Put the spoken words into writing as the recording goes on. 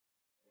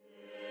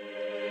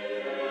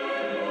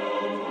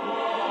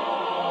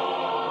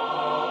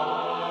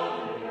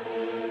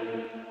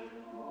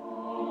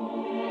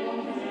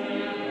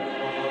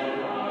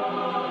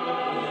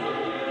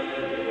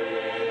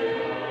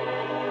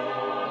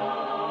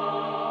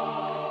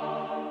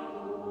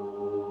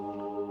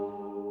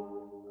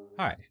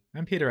Hi,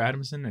 I'm Peter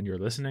Adamson, and you're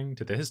listening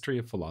to the History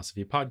of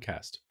Philosophy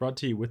podcast, brought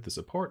to you with the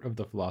support of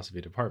the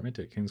Philosophy Department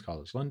at King's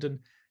College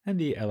London and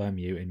the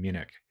LMU in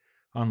Munich,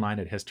 online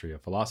at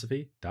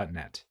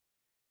historyofphilosophy.net.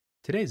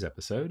 Today's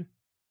episode: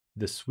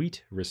 The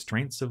Sweet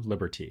Restraints of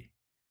Liberty,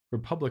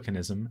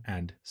 Republicanism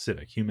and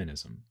Civic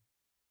Humanism.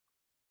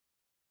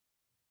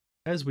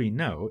 As we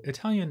know,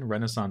 Italian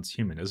Renaissance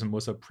humanism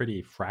was a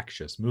pretty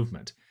fractious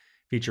movement,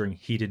 featuring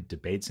heated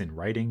debates in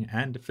writing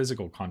and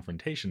physical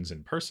confrontations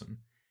in person.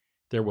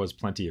 There was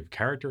plenty of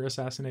character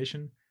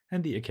assassination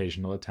and the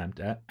occasional attempt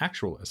at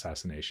actual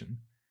assassination.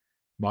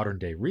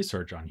 Modern-day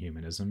research on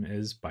humanism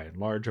is, by and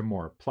large, a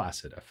more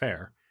placid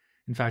affair.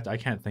 In fact, I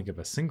can't think of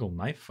a single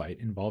knife fight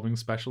involving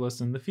specialists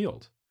in the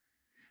field.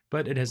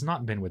 But it has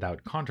not been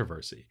without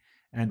controversy,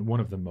 and one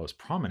of the most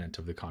prominent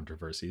of the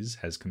controversies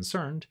has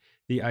concerned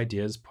the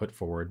ideas put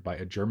forward by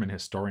a German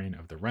historian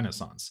of the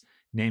Renaissance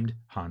named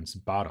Hans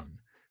Baron,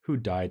 who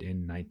died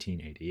in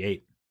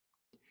 1988.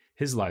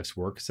 His life's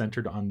work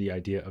centered on the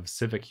idea of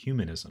civic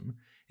humanism,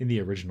 in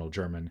the original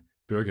German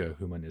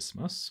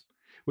Bürgerhumanismus,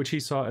 which he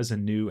saw as a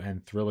new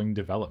and thrilling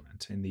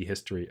development in the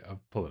history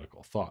of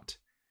political thought.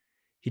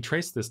 He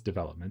traced this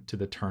development to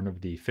the turn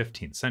of the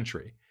 15th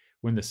century,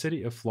 when the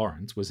city of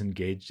Florence was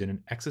engaged in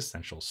an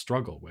existential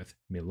struggle with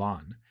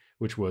Milan,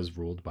 which was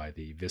ruled by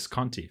the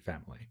Visconti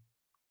family.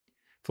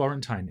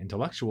 Florentine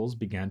intellectuals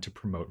began to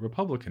promote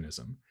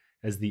republicanism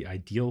as the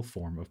ideal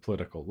form of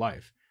political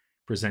life,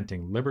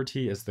 presenting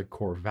liberty as the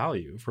core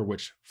value for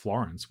which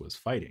Florence was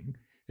fighting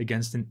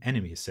against an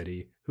enemy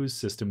city whose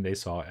system they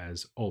saw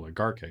as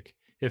oligarchic,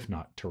 if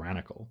not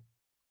tyrannical.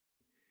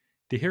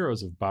 The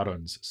heroes of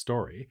Baron's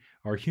story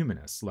are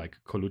humanists like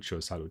Coluccio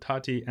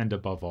Salutati and,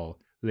 above all,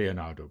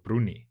 Leonardo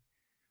Bruni.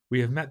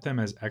 We have met them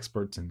as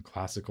experts in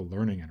classical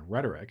learning and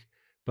rhetoric,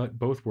 but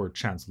both were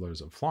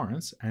chancellors of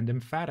Florence and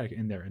emphatic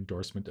in their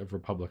endorsement of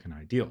republican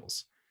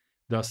ideals,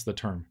 thus the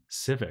term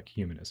civic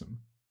humanism.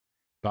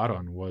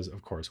 Baron was,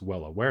 of course,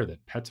 well aware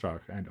that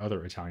Petrarch and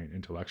other Italian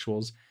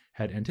intellectuals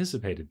had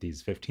anticipated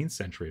these 15th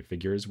century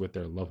figures with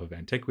their love of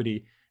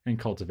antiquity and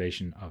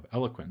cultivation of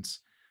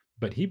eloquence,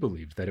 but he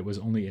believed that it was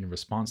only in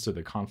response to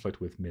the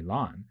conflict with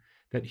Milan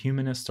that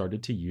humanists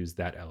started to use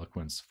that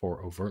eloquence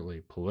for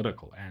overtly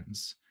political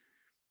ends.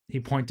 He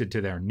pointed to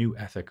their new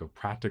ethic of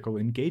practical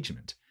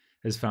engagement,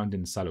 as found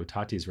in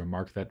Salutati's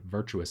remark that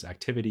virtuous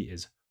activity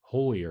is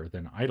holier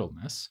than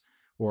idleness,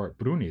 or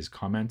Bruni's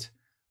comment,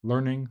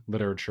 "Learning,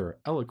 literature,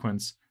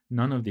 eloquence,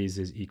 none of these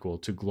is equal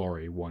to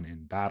glory won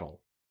in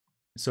battle."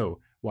 So,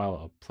 while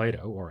a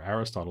Plato or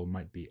Aristotle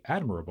might be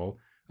admirable,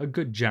 a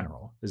good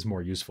general is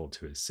more useful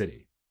to his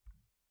city.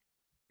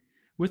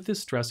 With this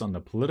stress on the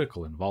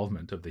political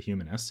involvement of the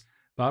humanists,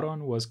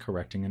 Baron was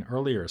correcting an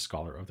earlier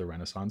scholar of the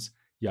Renaissance,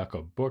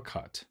 Jakob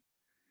Burckhardt.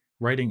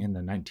 Writing in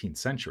the 19th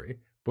century,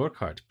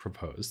 Burckhardt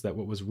proposed that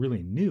what was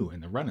really new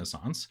in the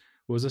Renaissance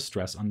was a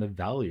stress on the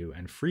value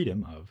and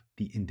freedom of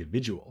the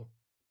individual.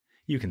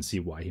 You can see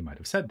why he might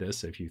have said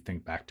this if you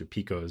think back to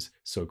Pico's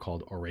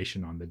so-called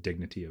Oration on the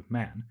Dignity of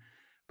Man,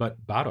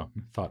 but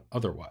Baron thought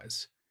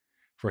otherwise.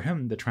 For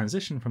him, the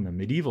transition from the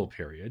medieval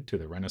period to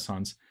the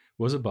Renaissance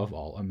was above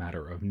all a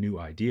matter of new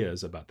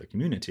ideas about the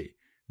community,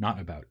 not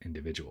about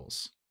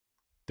individuals.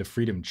 The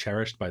freedom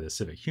cherished by the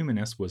civic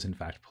humanists was in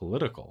fact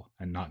political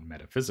and not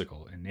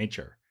metaphysical in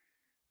nature.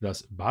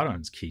 Thus,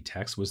 Baron's key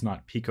text was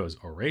not Pico's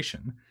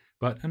Oration,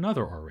 but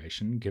another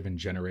oration given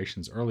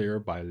generations earlier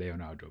by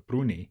Leonardo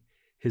Bruni,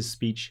 his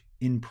speech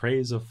In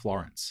Praise of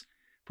Florence,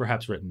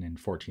 perhaps written in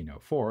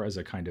 1404 as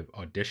a kind of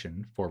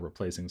audition for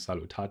replacing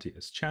Salutati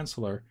as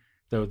chancellor,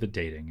 though the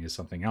dating is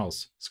something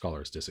else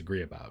scholars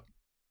disagree about.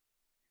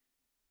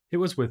 It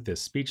was with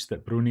this speech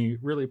that Bruni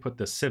really put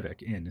the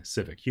civic in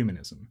civic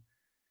humanism.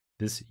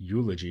 This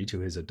eulogy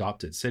to his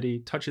adopted city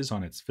touches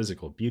on its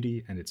physical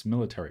beauty and its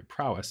military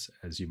prowess,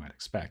 as you might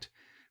expect,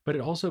 but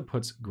it also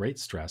puts great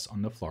stress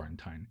on the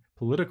Florentine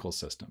political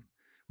system,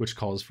 which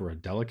calls for a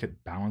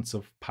delicate balance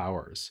of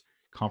powers,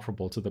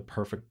 comparable to the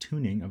perfect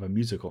tuning of a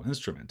musical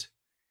instrument.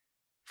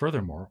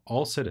 Furthermore,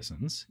 all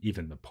citizens,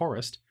 even the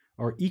poorest,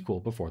 are equal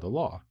before the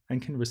law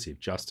and can receive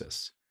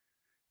justice.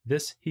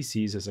 This he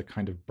sees as a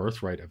kind of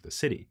birthright of the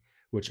city,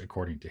 which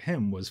according to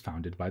him was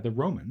founded by the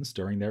Romans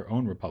during their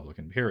own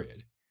republican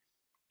period.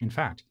 In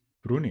fact,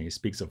 Bruni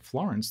speaks of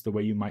Florence the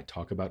way you might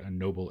talk about a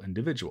noble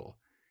individual,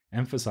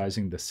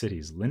 emphasizing the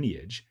city's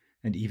lineage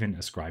and even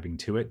ascribing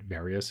to it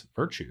various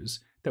virtues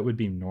that would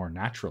be more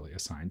naturally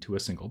assigned to a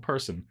single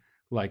person,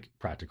 like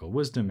practical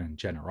wisdom and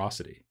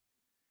generosity.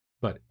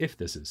 But if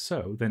this is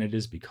so, then it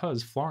is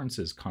because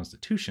Florence's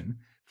constitution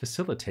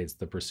facilitates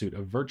the pursuit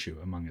of virtue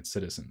among its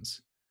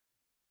citizens.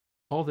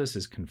 All this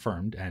is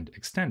confirmed and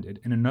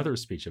extended in another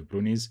speech of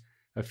Bruni's,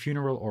 a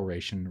funeral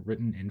oration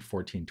written in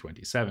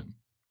 1427.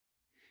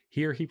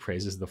 Here he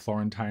praises the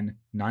Florentine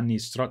Nanni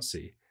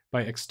Strozzi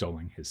by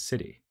extolling his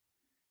city.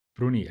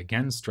 Bruni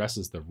again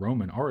stresses the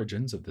Roman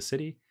origins of the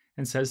city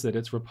and says that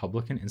its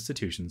republican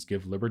institutions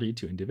give liberty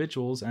to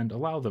individuals and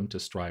allow them to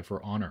strive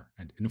for honor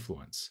and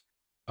influence.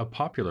 A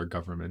popular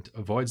government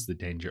avoids the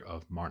danger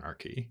of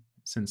monarchy,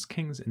 since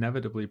kings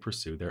inevitably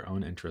pursue their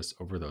own interests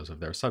over those of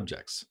their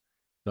subjects.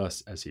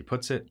 Thus, as he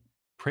puts it,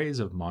 praise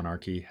of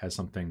monarchy has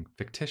something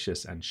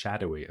fictitious and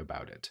shadowy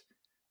about it,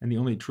 and the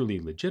only truly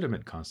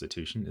legitimate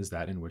constitution is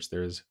that in which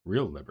there is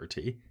real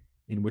liberty,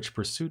 in which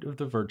pursuit of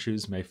the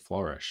virtues may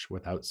flourish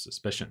without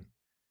suspicion.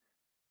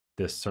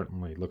 This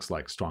certainly looks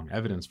like strong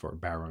evidence for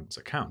Baron's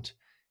account,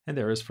 and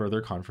there is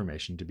further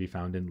confirmation to be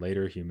found in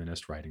later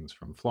humanist writings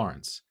from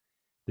Florence.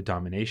 The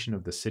domination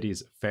of the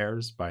city's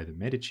affairs by the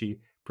Medici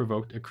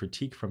provoked a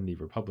critique from the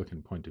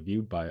Republican point of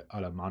view by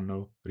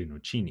Alamanno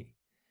Rinuccini.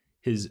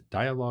 His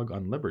Dialogue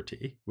on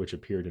Liberty, which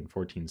appeared in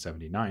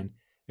 1479,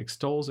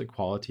 extols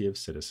equality of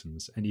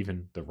citizens and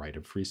even the right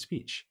of free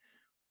speech.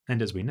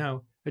 And as we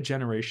know, a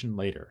generation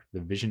later,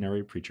 the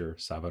visionary preacher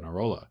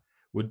Savonarola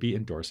would be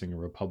endorsing a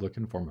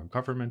republican form of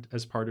government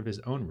as part of his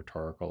own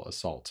rhetorical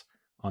assault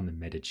on the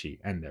Medici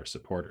and their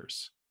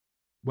supporters.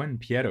 When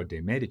Piero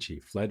de' Medici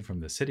fled from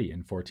the city in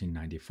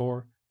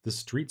 1494, the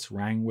streets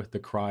rang with the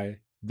cry,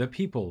 "The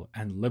people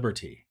and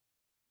liberty!"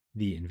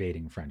 The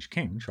invading French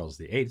king, Charles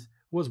VIII,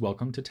 was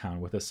welcomed to town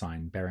with a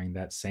sign bearing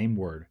that same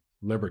word,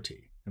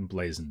 liberty,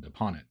 emblazoned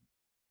upon it.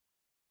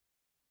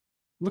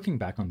 Looking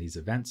back on these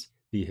events,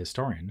 the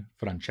historian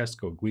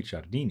Francesco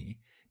Guicciardini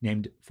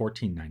named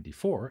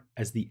 1494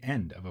 as the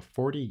end of a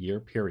 40-year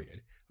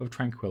period of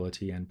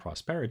tranquility and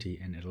prosperity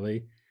in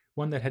Italy,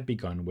 one that had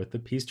begun with the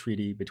peace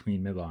treaty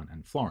between Milan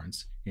and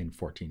Florence in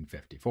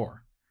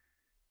 1454.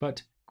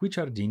 But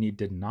Guicciardini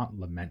did not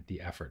lament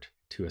the effort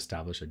to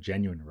establish a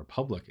genuine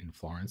republic in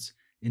Florence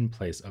in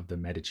place of the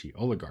Medici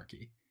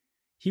oligarchy.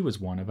 He was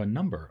one of a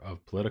number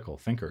of political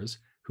thinkers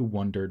who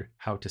wondered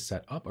how to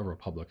set up a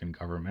republican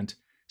government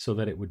so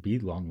that it would be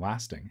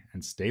long-lasting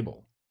and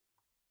stable.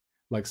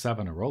 Like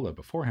Savonarola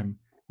before him,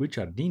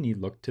 Guicciardini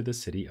looked to the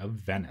city of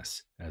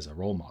Venice as a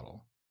role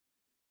model.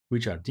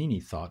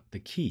 Guicciardini thought the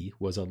key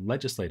was a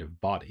legislative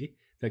body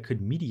that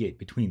could mediate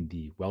between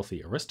the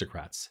wealthy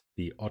aristocrats,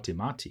 the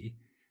ottimati,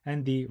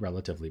 and the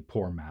relatively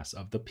poor mass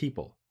of the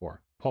people,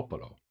 or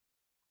popolo.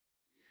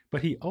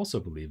 But he also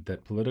believed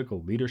that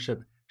political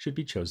leadership should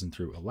be chosen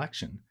through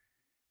election.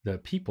 The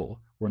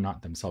people were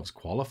not themselves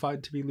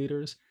qualified to be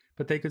leaders,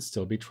 but they could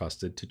still be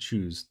trusted to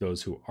choose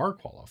those who are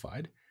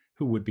qualified,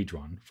 who would be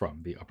drawn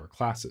from the upper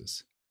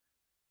classes.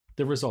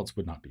 The results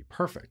would not be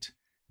perfect.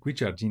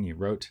 Guicciardini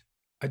wrote,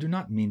 "I do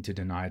not mean to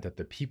deny that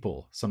the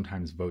people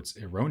sometimes votes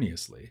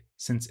erroneously,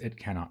 since it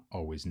cannot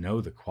always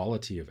know the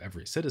quality of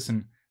every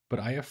citizen, but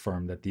I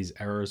affirm that these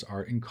errors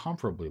are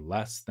incomparably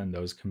less than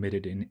those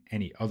committed in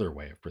any other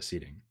way of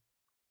proceeding."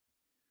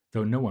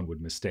 Though no one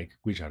would mistake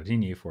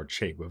Guicciardini for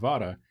Che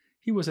Guevara,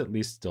 he was at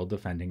least still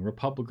defending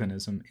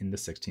republicanism in the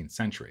 16th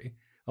century,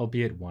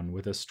 albeit one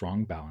with a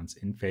strong balance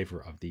in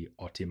favor of the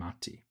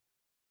ottimati.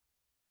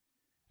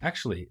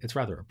 Actually, it's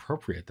rather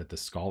appropriate that the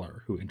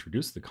scholar who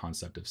introduced the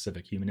concept of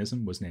civic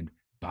humanism was named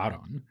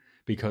Baron,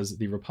 because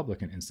the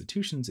republican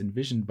institutions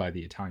envisioned by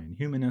the Italian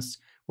humanists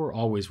were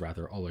always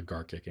rather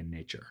oligarchic in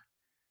nature.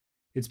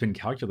 It's been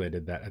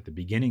calculated that at the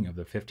beginning of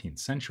the 15th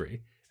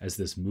century, as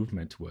this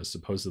movement was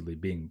supposedly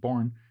being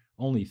born,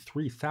 only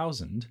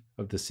 3,000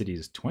 of the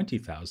city's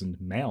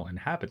 20,000 male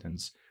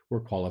inhabitants were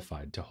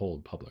qualified to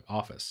hold public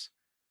office.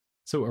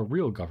 So a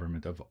real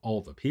government of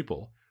all the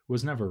people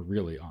was never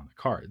really on the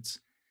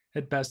cards.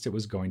 At best, it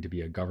was going to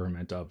be a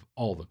government of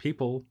all the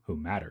people who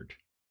mattered.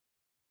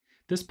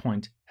 This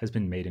point has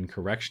been made in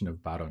correction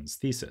of Baron's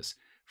thesis,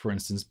 for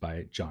instance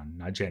by John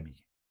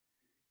Najemi.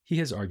 He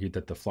has argued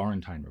that the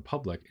Florentine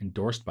Republic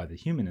endorsed by the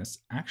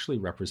humanists actually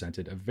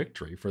represented a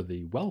victory for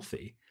the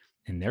wealthy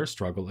in their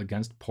struggle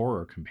against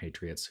poorer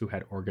compatriots who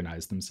had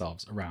organized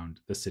themselves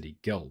around the city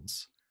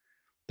guilds.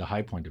 The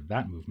high point of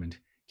that movement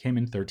came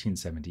in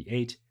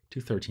 1378 to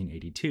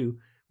 1382,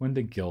 when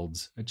the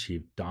guilds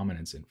achieved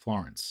dominance in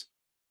Florence.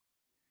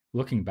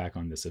 Looking back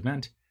on this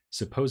event,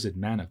 supposed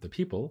man of the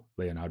people,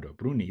 Leonardo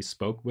Bruni,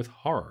 spoke with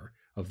horror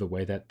of the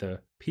way that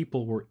the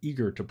people were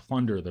eager to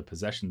plunder the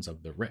possessions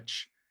of the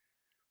rich.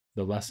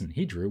 The lesson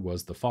he drew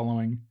was the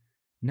following: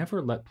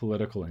 never let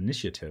political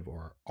initiative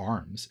or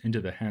arms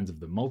into the hands of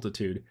the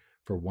multitude,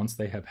 for once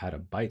they have had a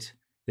bite,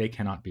 they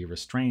cannot be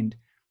restrained,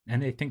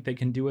 and they think they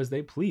can do as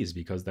they please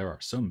because there are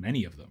so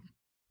many of them.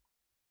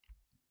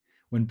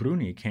 When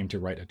Bruni came to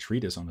write a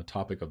treatise on the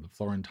topic of the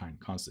Florentine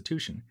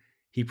Constitution,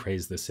 he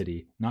praised the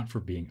city not for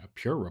being a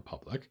pure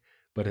republic,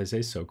 but as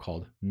a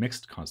so-called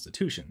mixed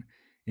constitution,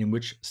 in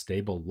which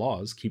stable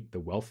laws keep the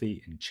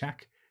wealthy in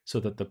check so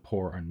that the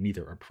poor are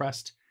neither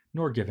oppressed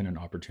nor given an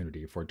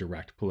opportunity for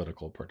direct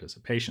political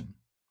participation.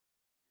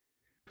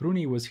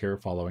 Bruni was here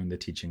following the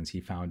teachings he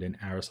found in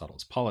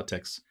Aristotle's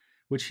Politics,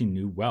 which he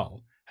knew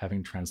well,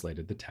 having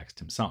translated the text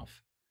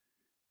himself.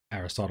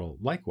 Aristotle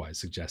likewise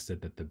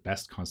suggested that the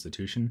best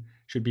constitution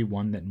should be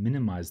one that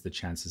minimized the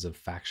chances of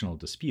factional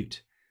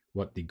dispute,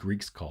 what the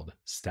Greeks called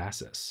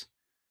stasis.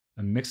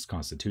 A mixed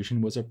constitution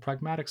was a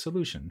pragmatic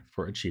solution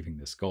for achieving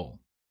this goal.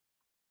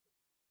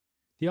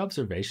 The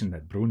observation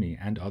that Bruni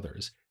and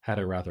others had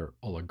a rather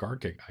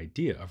oligarchic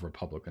idea of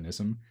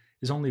republicanism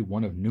is only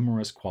one of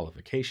numerous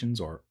qualifications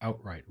or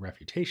outright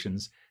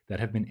refutations that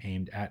have been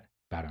aimed at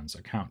Baron's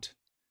account.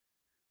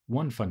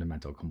 One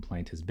fundamental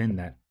complaint has been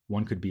that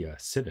one could be a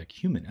civic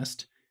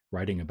humanist,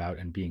 writing about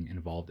and being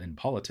involved in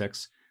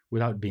politics,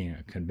 without being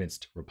a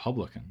convinced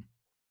Republican.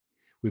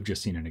 We've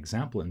just seen an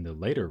example in the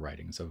later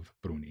writings of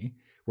Bruni,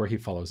 where he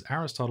follows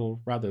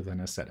Aristotle rather than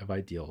a set of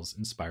ideals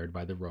inspired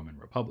by the Roman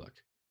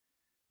Republic.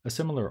 A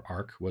similar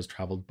arc was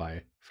traveled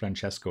by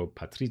Francesco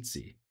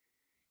Patrizzi.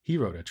 He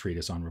wrote a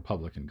treatise on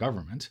Republican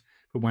government,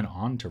 but went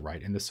on to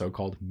write in the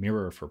so-called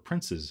Mirror for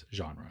Princes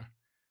genre.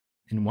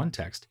 In one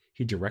text,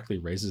 he directly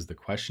raises the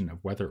question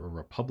of whether a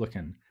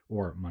republican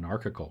or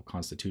monarchical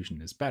constitution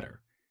is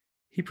better.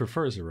 He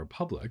prefers a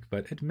republic,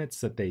 but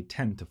admits that they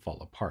tend to fall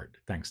apart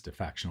thanks to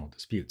factional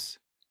disputes.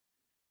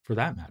 For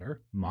that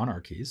matter,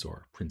 monarchies,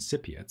 or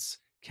principiates,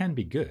 can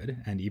be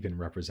good and even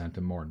represent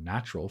a more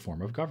natural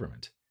form of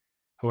government.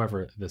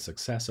 However, the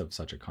success of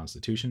such a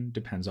constitution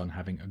depends on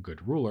having a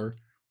good ruler,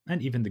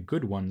 and even the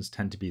good ones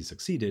tend to be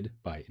succeeded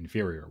by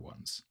inferior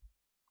ones.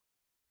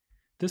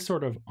 This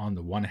sort of on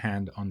the one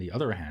hand, on the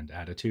other hand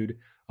attitude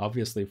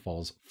obviously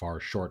falls far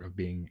short of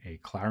being a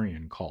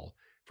clarion call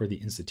for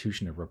the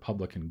institution of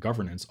republican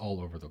governance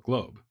all over the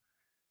globe,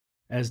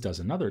 as does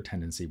another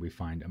tendency we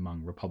find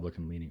among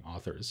Republican-leaning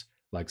authors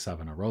like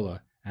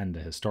Savonarola and the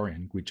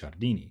historian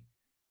Guicciardini.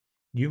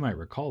 You might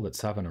recall that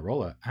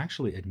Savonarola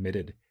actually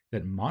admitted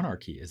that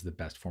monarchy is the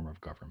best form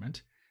of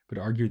government, but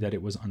argued that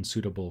it was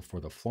unsuitable for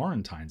the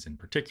Florentines in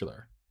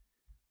particular.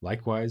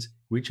 Likewise,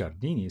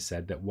 Guicciardini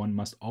said that one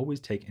must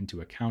always take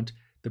into account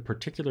the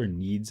particular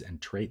needs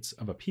and traits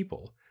of a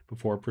people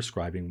before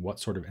prescribing what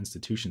sort of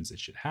institutions it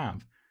should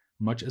have,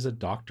 much as a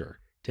doctor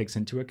takes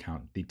into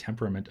account the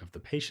temperament of the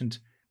patient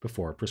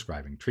before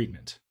prescribing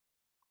treatment.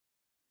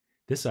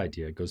 This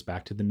idea goes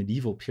back to the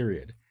medieval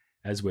period,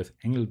 as with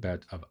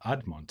Engelbert of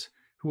Admont,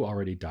 who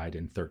already died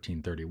in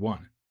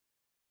 1331.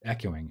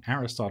 Echoing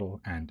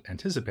Aristotle and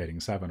anticipating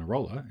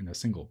Savonarola in a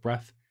single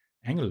breath,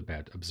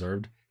 Engelbert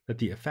observed that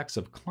the effects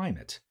of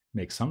climate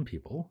make some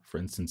people, for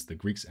instance the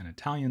Greeks and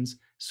Italians,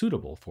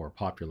 suitable for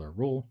popular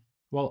rule,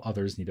 while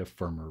others need a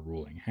firmer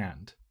ruling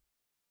hand.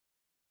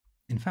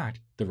 In fact,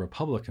 the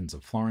Republicans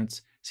of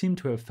Florence seem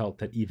to have felt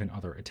that even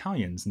other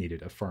Italians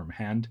needed a firm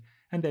hand,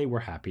 and they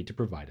were happy to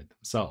provide it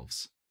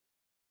themselves.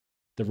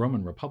 The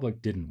Roman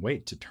Republic didn't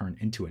wait to turn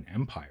into an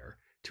empire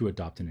to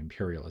adopt an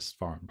imperialist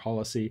foreign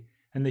policy,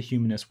 and the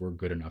humanists were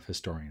good enough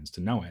historians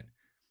to know it,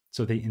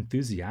 so they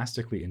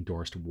enthusiastically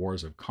endorsed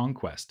wars of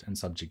conquest and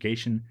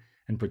subjugation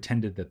and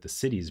pretended that the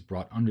cities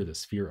brought under the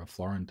sphere of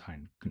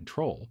Florentine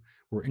control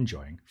were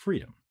enjoying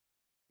freedom.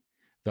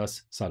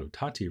 Thus,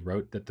 Salutati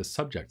wrote that the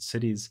subject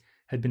cities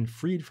had been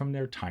freed from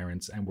their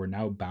tyrants and were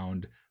now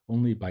bound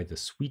only by the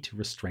sweet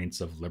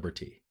restraints of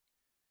liberty.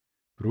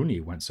 Bruni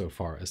went so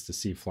far as to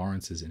see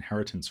Florence's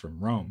inheritance from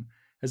Rome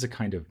as a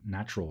kind of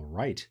natural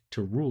right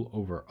to rule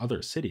over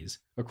other cities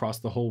across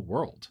the whole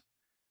world.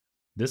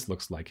 This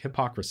looks like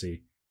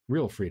hypocrisy,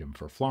 real freedom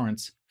for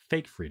Florence,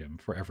 fake freedom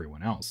for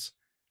everyone else.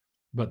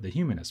 But the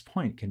humanist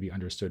point can be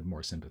understood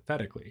more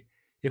sympathetically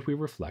if we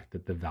reflect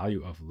that the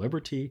value of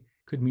liberty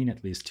could mean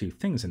at least two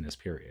things in this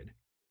period.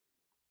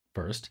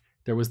 First,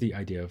 there was the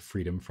idea of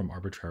freedom from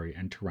arbitrary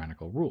and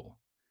tyrannical rule.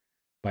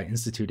 By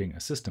instituting a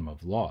system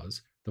of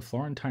laws, the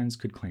Florentines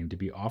could claim to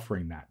be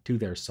offering that to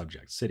their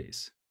subject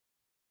cities.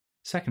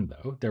 Second,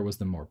 though, there was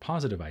the more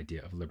positive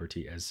idea of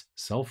liberty as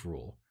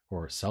self-rule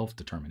or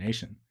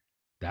self-determination.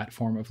 That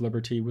form of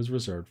liberty was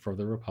reserved for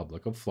the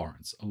Republic of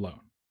Florence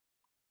alone.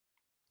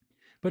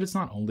 But it's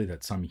not only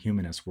that some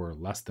humanists were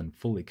less than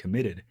fully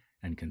committed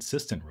and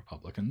consistent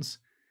Republicans,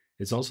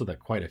 it's also that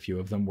quite a few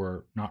of them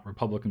were not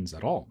Republicans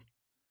at all.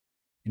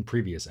 In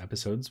previous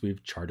episodes,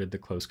 we've charted the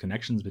close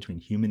connections between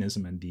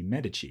humanism and the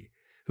Medici,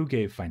 who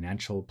gave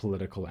financial,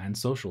 political, and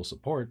social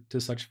support to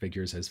such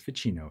figures as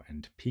Ficino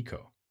and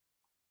Pico.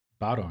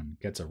 Baron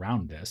gets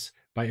around this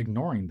by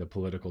ignoring the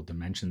political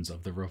dimensions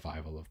of the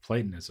revival of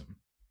Platonism.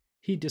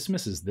 He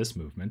dismisses this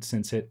movement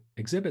since it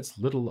exhibits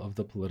little of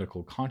the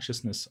political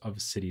consciousness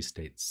of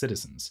city-state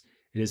citizens.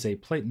 It is a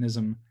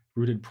Platonism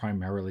rooted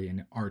primarily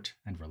in art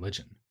and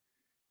religion.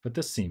 But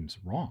this seems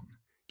wrong,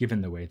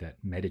 given the way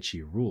that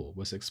Medici rule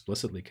was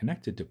explicitly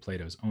connected to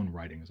Plato's own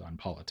writings on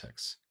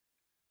politics.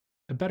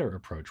 A better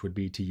approach would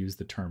be to use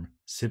the term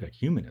civic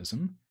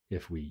humanism,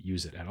 if we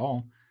use it at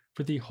all,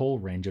 for the whole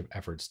range of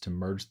efforts to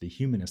merge the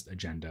humanist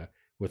agenda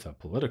with a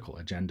political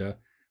agenda,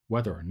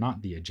 whether or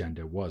not the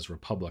agenda was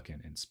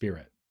Republican in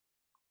spirit.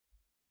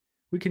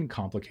 We can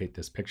complicate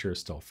this picture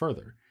still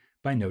further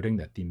by noting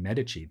that the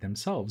Medici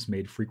themselves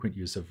made frequent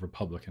use of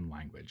Republican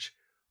language,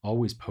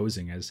 always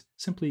posing as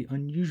simply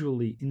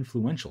unusually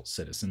influential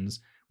citizens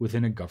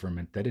within a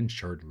government that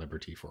ensured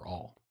liberty for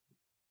all.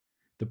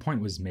 The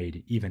point was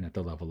made even at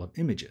the level of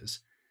images,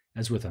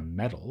 as with a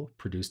medal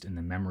produced in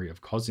the memory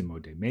of Cosimo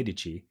de'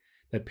 Medici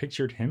that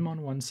pictured him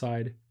on one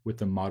side with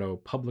the motto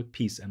Public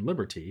Peace and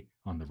Liberty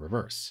on the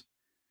reverse.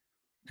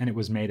 And it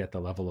was made at the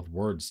level of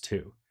words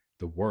too,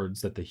 the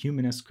words that the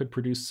humanists could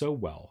produce so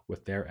well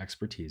with their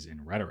expertise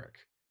in rhetoric.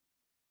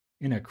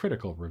 In a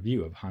critical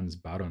review of Hans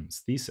Baron's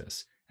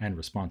thesis and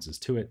responses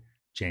to it,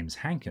 James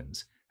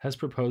Hankins has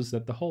proposed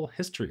that the whole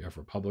history of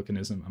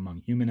republicanism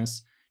among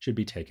humanists should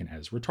be taken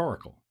as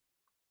rhetorical.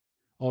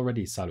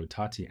 Already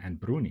Salutati and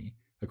Bruni,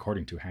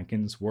 according to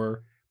Hankins,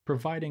 were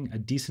providing a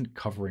decent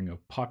covering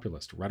of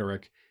populist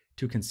rhetoric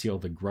to conceal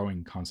the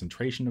growing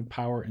concentration of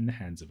power in the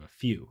hands of a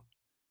few.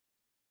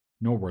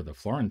 Nor were the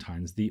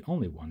Florentines the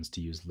only ones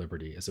to use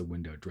liberty as a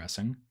window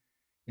dressing.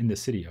 In the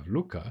city of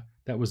Lucca,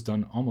 that was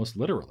done almost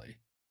literally.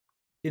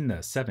 In the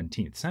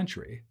 17th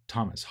century,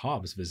 Thomas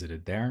Hobbes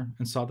visited there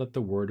and saw that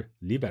the word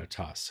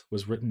libertas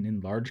was written in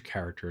large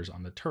characters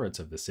on the turrets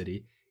of the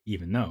city,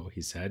 even though,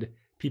 he said,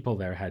 people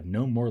there had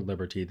no more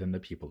liberty than the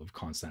people of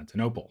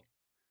Constantinople.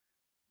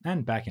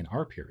 And back in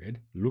our period,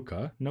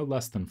 Lucca, no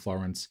less than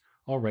Florence,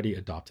 already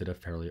adopted a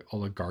fairly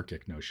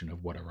oligarchic notion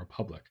of what a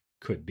republic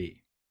could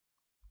be.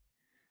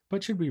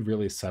 But should we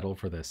really settle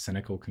for the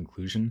cynical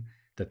conclusion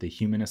that the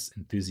humanists'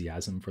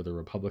 enthusiasm for the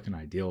Republican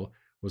ideal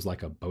was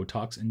like a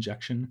Botox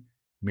injection,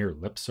 mere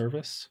lip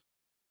service?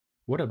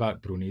 What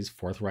about Bruni's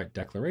forthright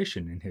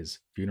declaration in his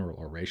funeral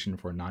oration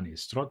for Nanni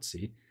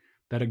Strozzi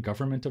that a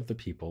government of the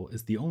people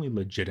is the only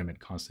legitimate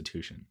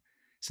constitution,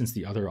 since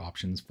the other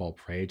options fall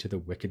prey to the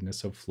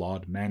wickedness of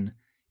flawed men,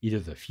 either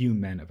the few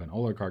men of an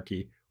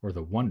oligarchy or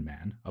the one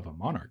man of a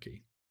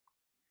monarchy?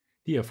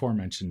 The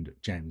aforementioned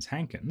James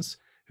Hankins,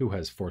 who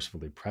has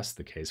forcefully pressed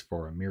the case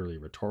for a merely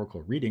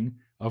rhetorical reading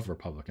of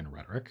Republican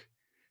rhetoric,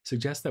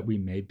 suggests that we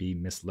may be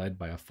misled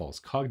by a false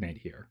cognate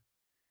here.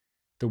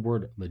 The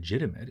word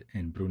legitimate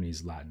in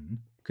Bruni's Latin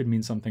could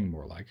mean something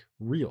more like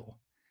real,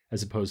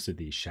 as opposed to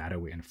the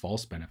shadowy and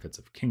false benefits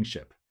of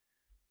kingship.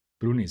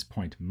 Bruni's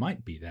point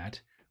might be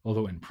that,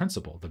 although in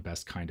principle the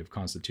best kind of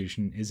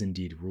constitution is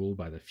indeed ruled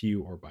by the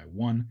few or by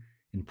one,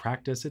 in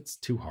practice it's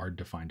too hard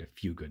to find a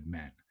few good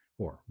men,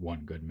 or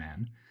one good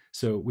man,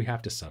 so we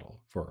have to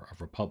settle for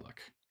a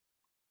republic.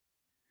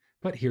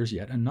 But here's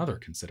yet another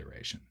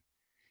consideration.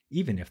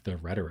 Even if the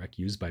rhetoric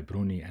used by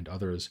Bruni and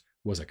others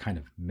was a kind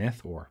of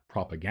myth or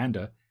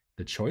propaganda,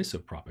 the choice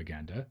of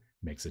propaganda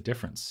makes a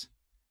difference.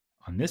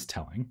 On this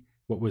telling,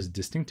 what was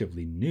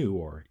distinctively new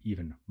or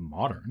even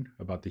modern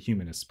about the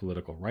humanists'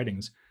 political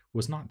writings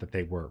was not that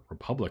they were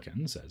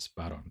Republicans, as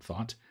Baron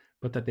thought,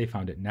 but that they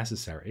found it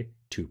necessary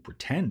to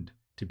pretend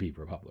to be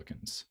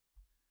Republicans.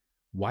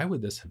 Why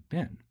would this have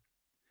been?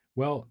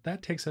 Well,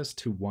 that takes us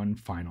to one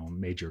final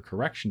major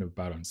correction of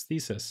Baron's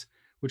thesis,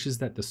 which is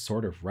that the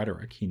sort of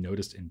rhetoric he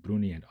noticed in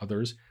Bruni and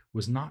others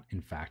was not,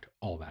 in fact,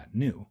 all that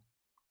new.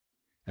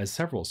 As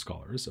several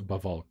scholars,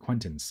 above all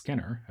Quentin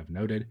Skinner, have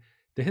noted,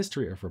 the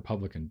history of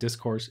Republican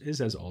discourse is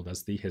as old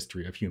as the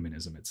history of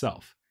humanism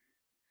itself.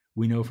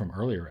 We know from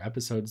earlier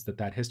episodes that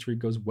that history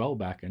goes well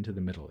back into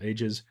the Middle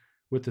Ages,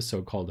 with the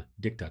so-called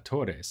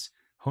dictatores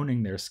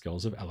honing their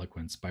skills of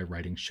eloquence by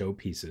writing show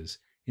pieces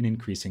in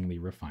increasingly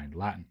refined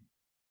Latin.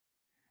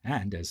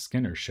 And, as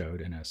Skinner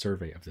showed in a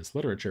survey of this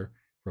literature,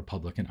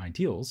 Republican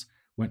ideals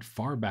went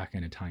far back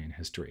in Italian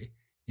history,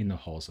 in the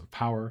halls of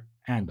power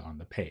and on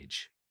the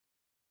page.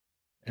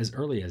 As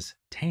early as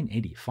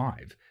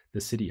 1085,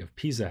 the city of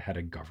Pisa had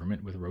a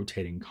government with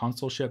rotating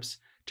consulships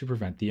to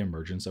prevent the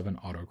emergence of an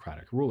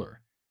autocratic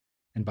ruler,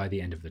 and by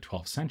the end of the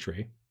 12th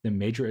century, the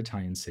major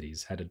Italian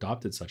cities had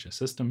adopted such a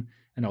system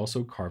and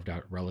also carved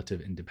out relative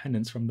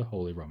independence from the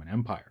Holy Roman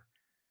Empire.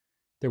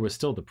 There was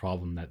still the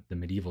problem that the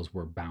medievals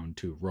were bound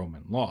to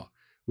Roman law,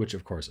 which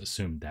of course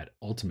assumed that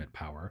ultimate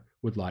power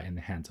would lie in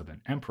the hands of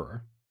an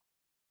emperor.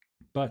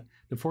 But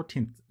the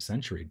 14th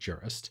century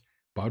jurist,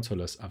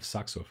 Bartolus of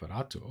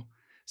Saxo-Ferrato,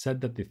 said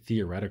that the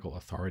theoretical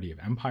authority of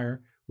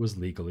empire was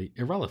legally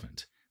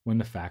irrelevant, when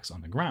the facts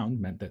on the ground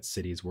meant that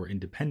cities were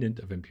independent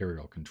of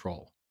imperial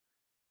control.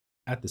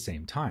 At the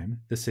same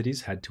time, the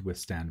cities had to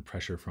withstand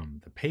pressure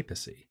from the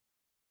papacy.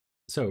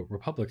 So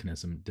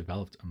republicanism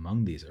developed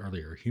among these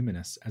earlier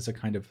humanists as a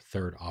kind of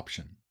third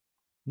option.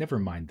 Never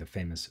mind the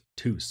famous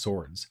two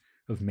swords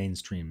of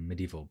mainstream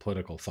medieval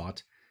political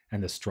thought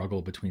and the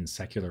struggle between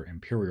secular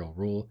imperial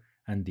rule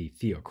and the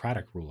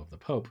theocratic rule of the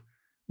Pope,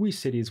 we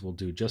cities will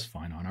do just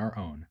fine on our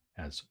own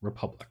as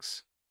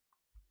republics.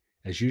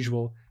 As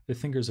usual, the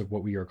thinkers of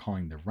what we are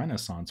calling the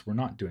Renaissance were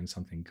not doing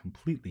something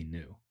completely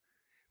new.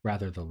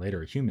 Rather, the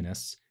later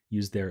humanists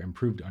used their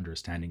improved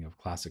understanding of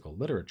classical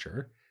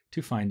literature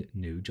to find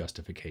new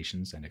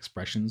justifications and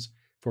expressions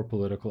for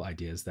political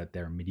ideas that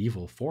their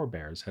medieval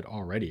forebears had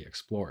already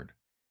explored.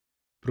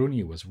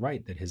 Bruni was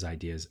right that his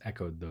ideas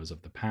echoed those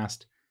of the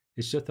past,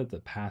 it's just that the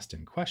past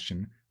in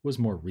question was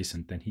more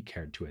recent than he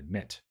cared to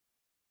admit.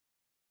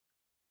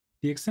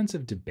 The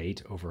extensive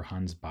debate over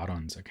Hans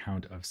Baron's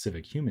account of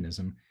civic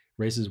humanism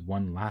raises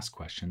one last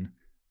question: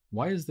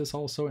 why is this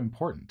all so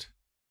important?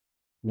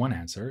 One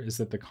answer is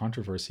that the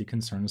controversy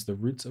concerns the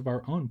roots of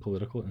our own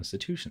political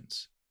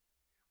institutions.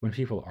 When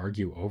people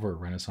argue over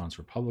Renaissance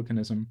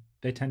republicanism,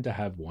 they tend to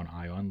have one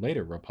eye on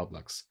later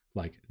republics,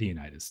 like the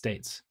United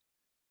States.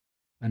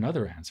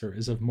 Another answer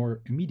is of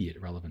more immediate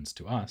relevance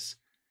to us.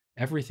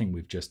 Everything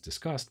we've just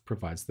discussed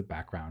provides the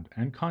background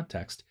and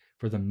context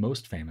for the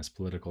most famous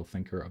political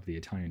thinker of the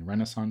Italian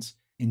Renaissance,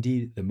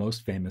 indeed the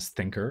most famous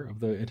thinker of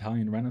the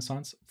Italian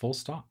Renaissance, full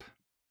stop.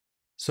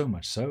 So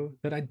much so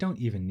that I don't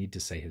even need to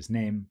say his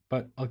name,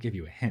 but I'll give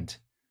you a hint.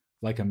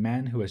 Like a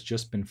man who has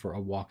just been for a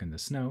walk in the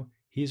snow,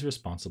 he's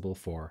responsible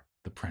for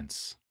the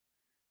prince.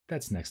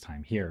 That's next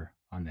time here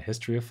on the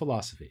History of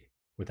Philosophy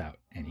without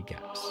any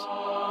gaps.